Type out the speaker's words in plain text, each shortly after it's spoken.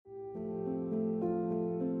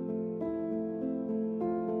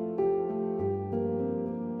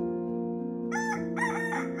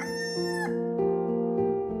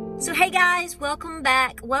Hey guys, welcome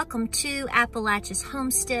back. Welcome to Appalachia's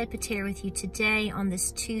Homestead. Pater with you today on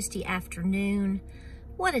this Tuesday afternoon.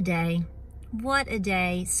 What a day. What a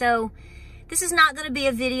day. So this is not going to be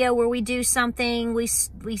a video where we do something, we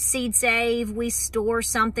seed save, we store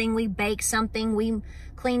something, we bake something, we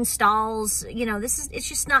clean stalls. You know, it's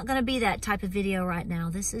just not going to be that type of video right now.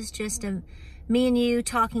 This is just me and you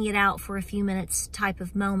talking it out for a few minutes type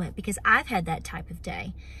of moment, because I've had that type of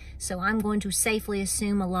day. So I'm going to safely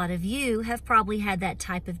assume a lot of you have probably had that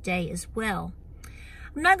type of day as well.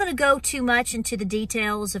 I'm not going to go too much into the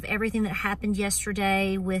details of everything that happened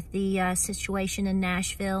yesterday with the situation in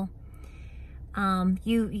Nashville.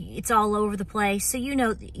 It's all over the place, so you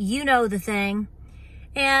know the thing.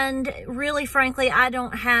 And really, frankly, I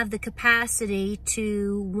don't have the capacity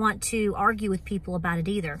to want to argue with people about it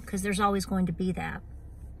either, because there's always going to be that.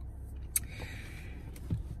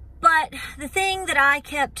 But the thing that I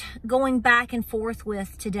kept going back and forth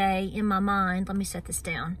with today in my mind, let me set this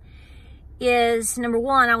down, is number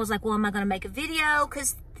one, I was like, well, am I going to make a video?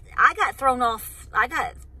 Because I got thrown off. I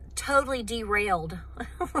got totally derailed.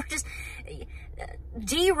 We're just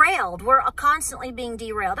derailed. We're constantly being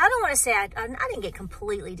derailed. I don't want to say I didn't get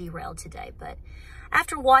completely derailed today, but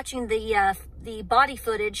after watching the body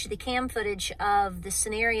footage, the cam footage of the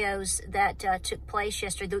scenarios that took place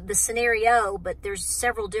yesterday, the scenario, but there's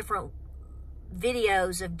several different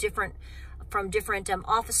videos of different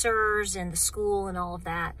officers and the school and all of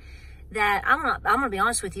that, that I'm gonna be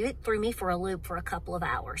honest with you, it threw me for a loop for a couple of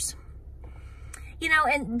hours. You know,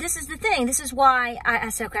 and this is the thing. This is why I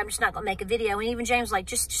said, okay, I'm just not going to make a video. And even James was like,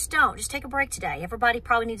 just don't. Just take a break today. Everybody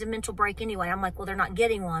probably needs a mental break anyway. I'm like, well, they're not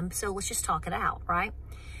getting one, so let's just talk it out, right?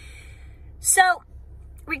 So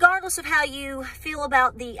regardless of how you feel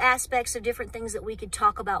about the aspects of different things that we could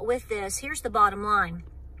talk about with this, here's the bottom line.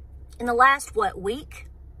 In the last, week?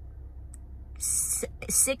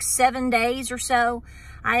 6-7 days or so,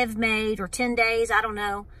 I have made, or 10 days, I don't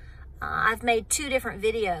know. I've made 2 different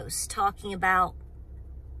videos talking about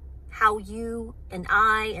how you and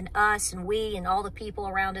I and us and we and all the people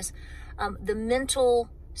around us, the mental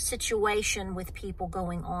situation with people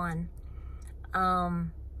going on.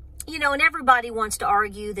 You know, and everybody wants to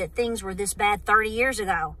argue that things were this bad 30 years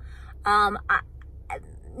ago. I'm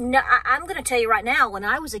going to tell you right now, when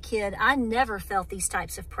I was a kid, I never felt these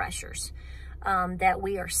types of pressures that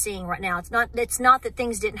we are seeing right now. It's not that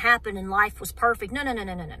things didn't happen and life was perfect. No.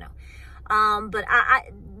 But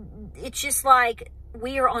it's just like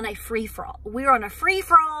we are on a free-for-all. We are on a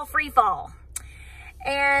free-for-all, free fall.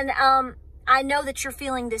 And I know that you're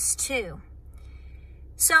feeling this too.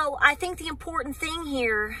 So I think the important thing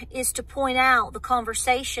here is to point out the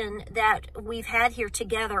conversation that we've had here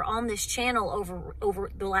together on this channel over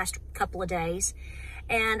the last couple of days.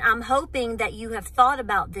 And I'm hoping that you have thought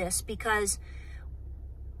about this, because,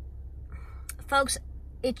 folks,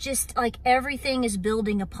 it's just like everything is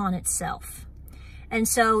building upon itself. And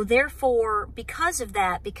so therefore, because of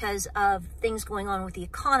that, because of things going on with the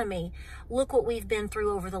economy, look what we've been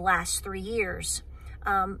through over the last 3 years.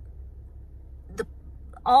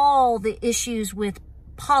 All the issues with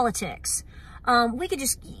politics. We could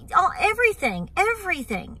just, everything.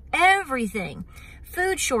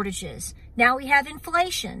 Food shortages. Now we have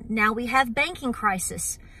inflation. Now we have banking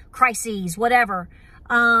crises, whatever.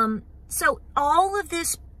 So all of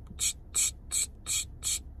this,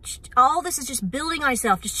 all this is just building on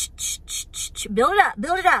itself. Just build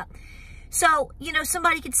it up. So, you know,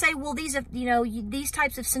 somebody could say, well, these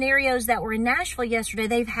types of scenarios that were in Nashville yesterday,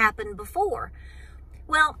 they've happened before.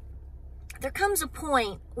 Well, there comes a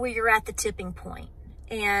point where you're at the tipping point.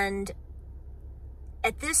 And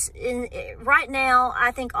at right now,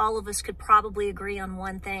 I think all of us could probably agree on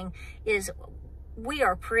one thing, is we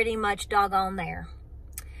are pretty much doggone there.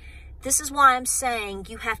 This is why I'm saying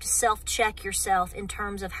you have to self-check yourself in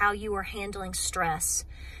terms of how you are handling stress.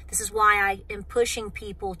 This is why I am pushing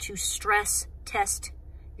people to stress test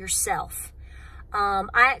yourself. I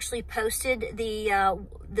actually posted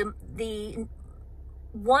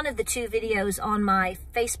one of the 2 videos on my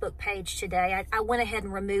Facebook page today. I went ahead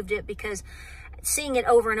and removed it because seeing it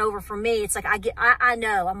over and over for me, it's like I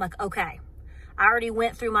know. I'm like, okay, I already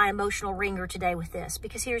went through my emotional ringer today with this.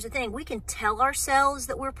 Because here's the thing, we can tell ourselves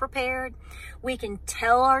that we're prepared. We can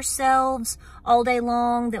tell ourselves all day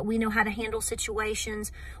long that we know how to handle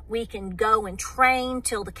situations. We can go and train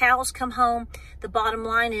till the cows come home. The bottom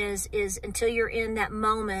line is until you're in that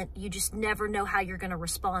moment, you just never know how you're going to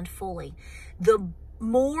respond fully. The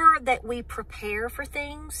more that we prepare for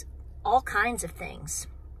things, all kinds of things,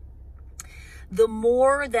 the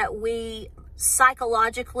more that we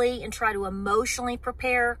psychologically and try to emotionally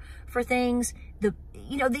prepare for things,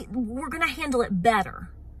 we're going to handle it better.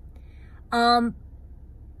 But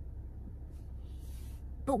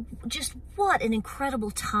just what an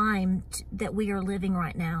incredible time that we are living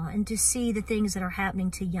right now, and to see the things that are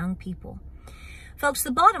happening to young people. Folks,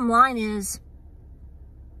 the bottom line is,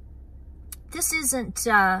 this isn't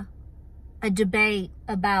a debate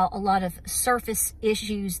about a lot of surface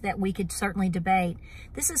issues that we could certainly debate.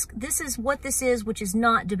 This is what this is, which is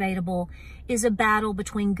not debatable, is a battle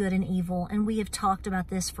between good and evil. And we have talked about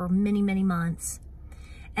this for many, many months.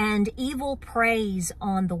 And evil preys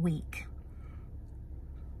on the weak,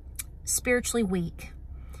 spiritually weak.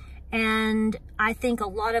 And I think a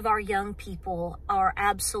lot of our young people are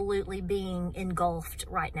absolutely being engulfed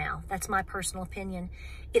right now. That's my personal opinion.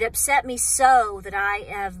 It upset me so that I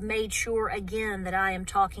have made sure again that I am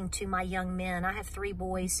talking to my young men. I have 3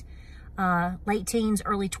 boys, late teens,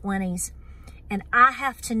 early 20s. And I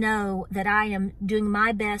have to know that I am doing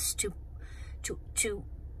my best to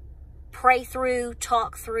pray through,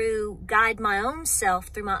 talk through, guide my own self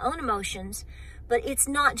through my own emotions. But it's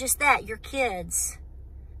not just that. Your kids,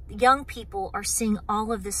 young people, are seeing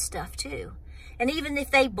all of this stuff too. And even if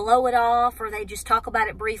they blow it off or they just talk about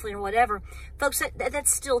it briefly or whatever, folks,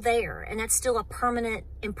 that's still there. And that's still a permanent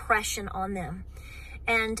impression on them.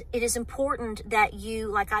 And it is important that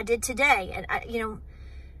you, like I did today, and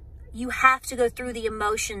you have to go through the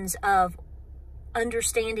emotions of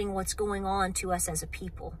understanding what's going on to us as a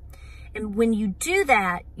people. And when you do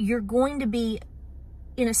that, you're going to be,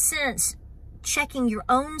 in a sense, checking your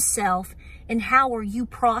own self and how are you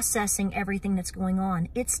processing everything that's going on.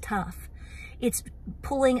 It's tough. It's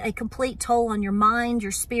pulling a complete toll on your mind,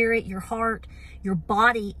 your spirit, your heart, your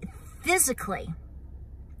body, physically.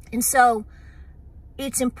 And so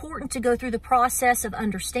it's important to go through the process of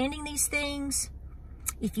understanding these things.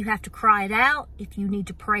 If you have to cry it out, if you need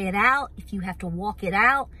to pray it out, if you have to walk it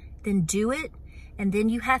out, then do it. And then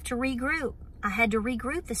you have to regroup. I had to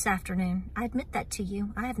regroup this afternoon. I admit that to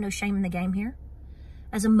you. I have no shame in the game here.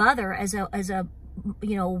 As a mother, as a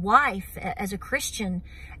wife, as a Christian,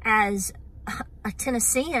 as a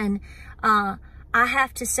Tennessean, I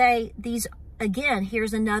have to say these, again,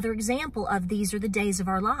 here's another example of these are the days of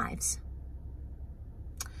our lives.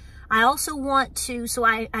 I also want to, so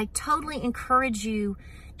I totally encourage you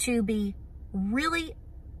to be really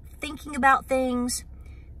thinking about things.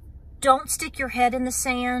 Don't stick your head in the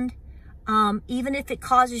sand. Even if it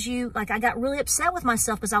causes you, like I got really upset with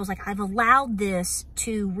myself because I was like, I've allowed this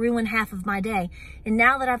to ruin half of my day. And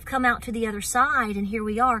now that I've come out to the other side and here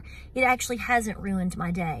we are, it actually hasn't ruined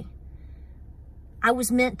my day. I was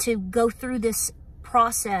meant to go through this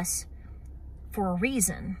process for a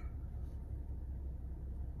reason.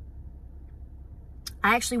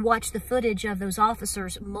 I actually watched the footage of those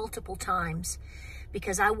officers multiple times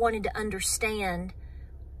because I wanted to understand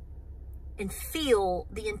and feel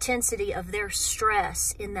the intensity of their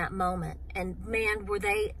stress in that moment. And man, were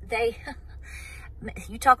they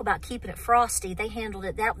you talk about keeping it frosty, they handled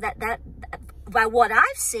it that by what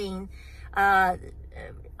I've seen,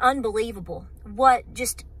 unbelievable. What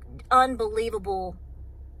just unbelievable,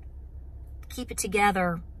 keep it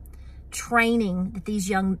together training that these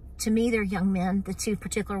young, to me, they're young men, the 2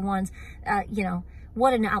 particular ones,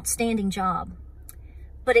 what an outstanding job.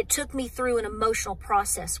 But it took me through an emotional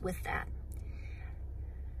process with that.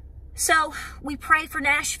 So we pray for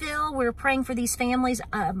Nashville. We're praying for these families.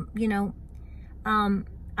 I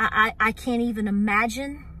can't even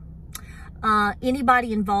imagine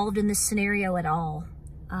anybody involved in this scenario at all.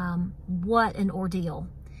 What an ordeal.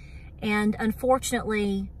 And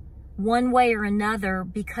unfortunately, one way or another,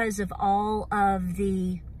 because of all of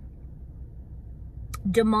the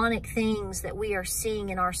demonic things that we are seeing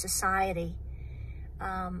in our society,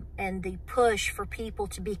 and the push for people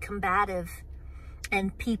to be combative,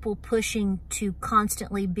 and people pushing to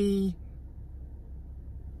constantly be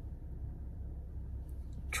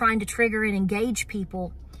trying to trigger and engage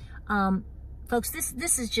people. Folks,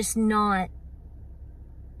 this is just not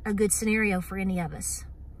a good scenario for any of us.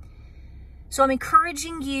 So I'm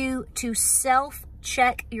encouraging you to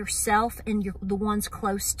self-check yourself and the ones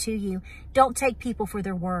close to you. Don't take people for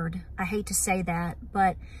their word. I hate to say that,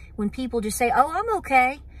 but when people just say, oh, I'm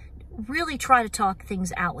okay, really try to talk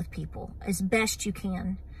things out with people as best you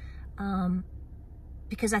can.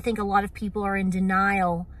 Because I think a lot of people are in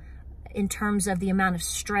denial in terms of the amount of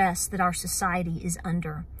stress that our society is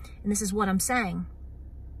under. And this is what I'm saying.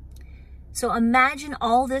 So imagine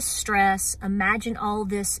all this stress, imagine all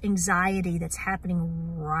this anxiety that's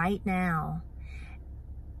happening right now,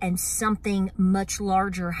 and something much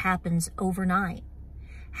larger happens overnight.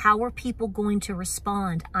 How are people going to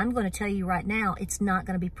respond? I'm going to tell you right now, it's not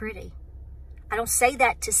going to be pretty. I don't say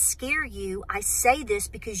that to scare you. I say this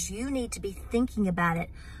because you need to be thinking about it.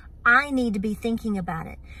 I need to be thinking about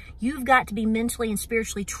it. You've got to be mentally and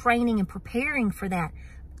spiritually training and preparing for that.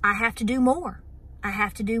 I have to do more. I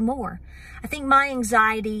have to do more. I think my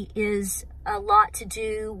anxiety is a lot to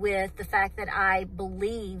do with the fact that I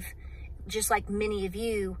believe, just like many of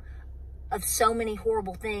you, of so many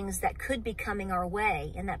horrible things that could be coming our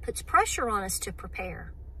way, and that puts pressure on us to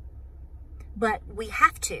prepare. But we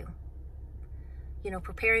have to. You know,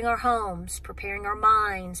 preparing our homes, preparing our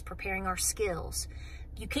minds, preparing our skills.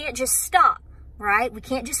 You can't just stop, right? We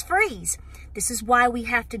can't just freeze. This is why we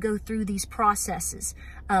have to go through these processes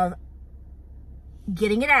of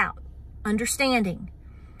getting it out, understanding.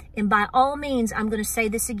 And by all means, I'm going to say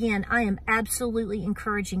this again, I am absolutely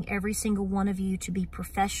encouraging every single one of you to be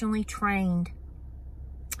professionally trained,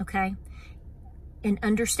 okay? And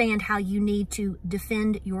understand how you need to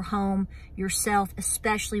defend your home, yourself,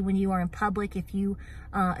 especially when you are in public, if you,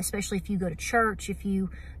 especially if you go to church, if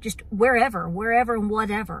you just wherever and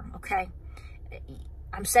whatever, okay?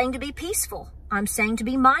 I'm saying to be peaceful. I'm saying to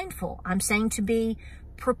be mindful. I'm saying to be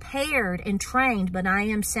prepared and trained, but I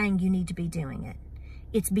am saying you need to be doing it.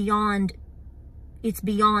 It's beyond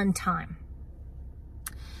time.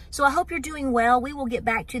 So I hope you're doing well. We will get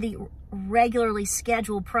back to the regularly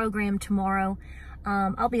scheduled program tomorrow.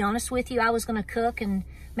 I'll be honest with you, I was going to cook and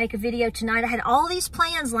make a video tonight. I had all these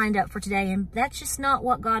plans lined up for today, and that's just not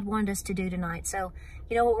what God wanted us to do tonight. So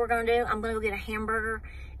you know what we're going to do? I'm going to go get a hamburger,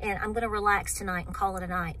 and I'm going to relax tonight and call it a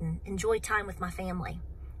night and enjoy time with my family,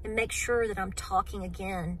 and make sure that I'm talking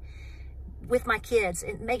again with my kids,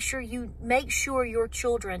 and make sure your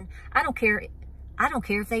children, I don't care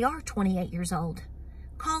if they are 28 years old,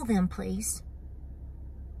 call them, please,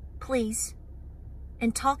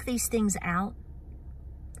 and talk these things out.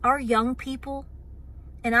 Our young people,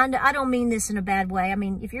 and I don't mean this in a bad way. I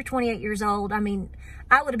mean, if you're 28 years old, I mean,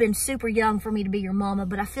 I would have been super young for me to be your mama,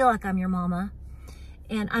 but I feel like I'm your mama.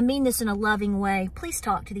 And I mean this in a loving way. Please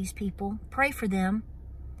talk to these people. Pray for them.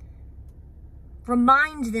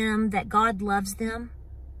 Remind them that God loves them,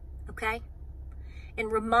 okay?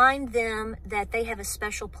 And remind them that they have a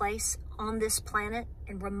special place on this planet,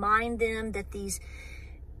 and remind them that these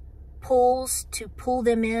pulls to pull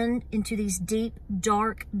them into these deep,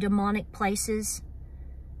 dark, demonic places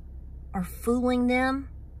are fooling them,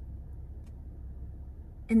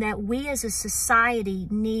 and that we as a society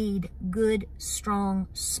need good, strong,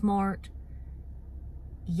 smart,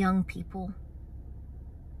 young people.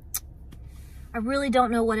 I really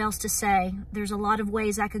don't know what else to say. There's a lot of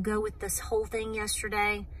ways I could go with this whole thing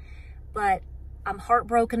yesterday, but I'm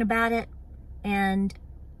heartbroken about it, and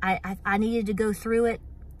I needed to go through it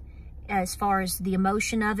as far as the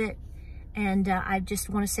emotion of it. And I just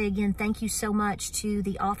want to say again, thank you so much to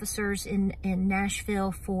the officers in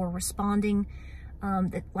Nashville for responding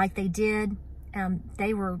like they did.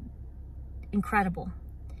 They were incredible,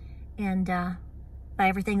 and by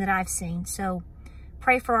everything that I've seen. So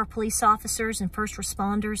pray for our police officers and first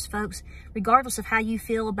responders, folks, regardless of how you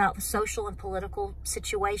feel about the social and political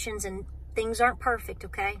situations, and things aren't perfect,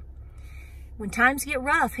 okay? When times get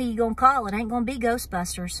rough, who you gonna call? It ain't gonna be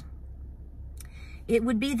Ghostbusters. It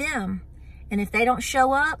would be them. And if they don't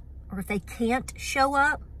show up, or if they can't show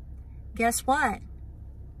up, guess what?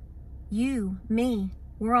 You, me,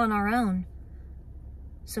 we're on our own.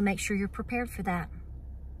 So make sure you're prepared for that.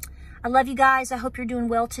 I love you guys. I hope you're doing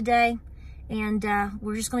well today. And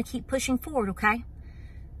we're just going to keep pushing forward, okay?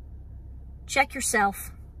 Check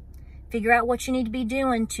yourself. Figure out what you need to be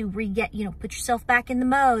doing to put yourself back in the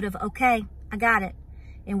mode of, okay, I got it.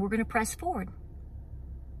 And we're going to press forward.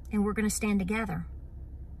 And we're going to stand together.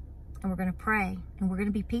 And we're going to pray. And we're going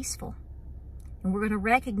to be peaceful. And we're going to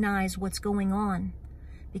recognize what's going on,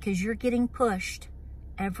 because you're getting pushed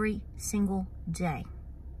every single day.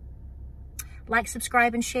 Like,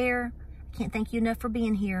 subscribe, and share. I can't thank you enough for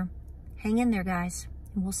being here. Hang in there, guys,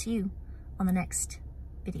 and we'll see you on the next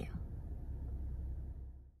video.